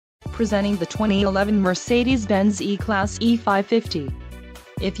presenting the 2011 Mercedes-Benz E-Class E550.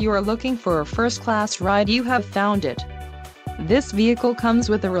 If you are looking for a first-class ride, you have found it. This vehicle comes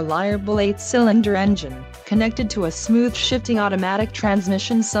with a reliable 8-cylinder engine, connected to a smooth shifting automatic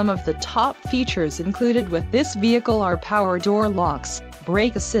transmission. Some of the top features included with this vehicle are power door locks,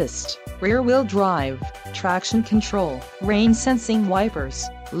 brake assist, rear-wheel drive, traction control, rain-sensing wipers,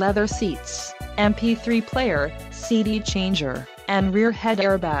 leather seats, MP3 player, CD changer, and rear head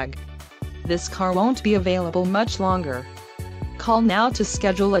airbag. This car won't be available much longer. Call now to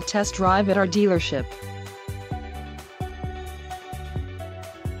schedule a test drive at our dealership.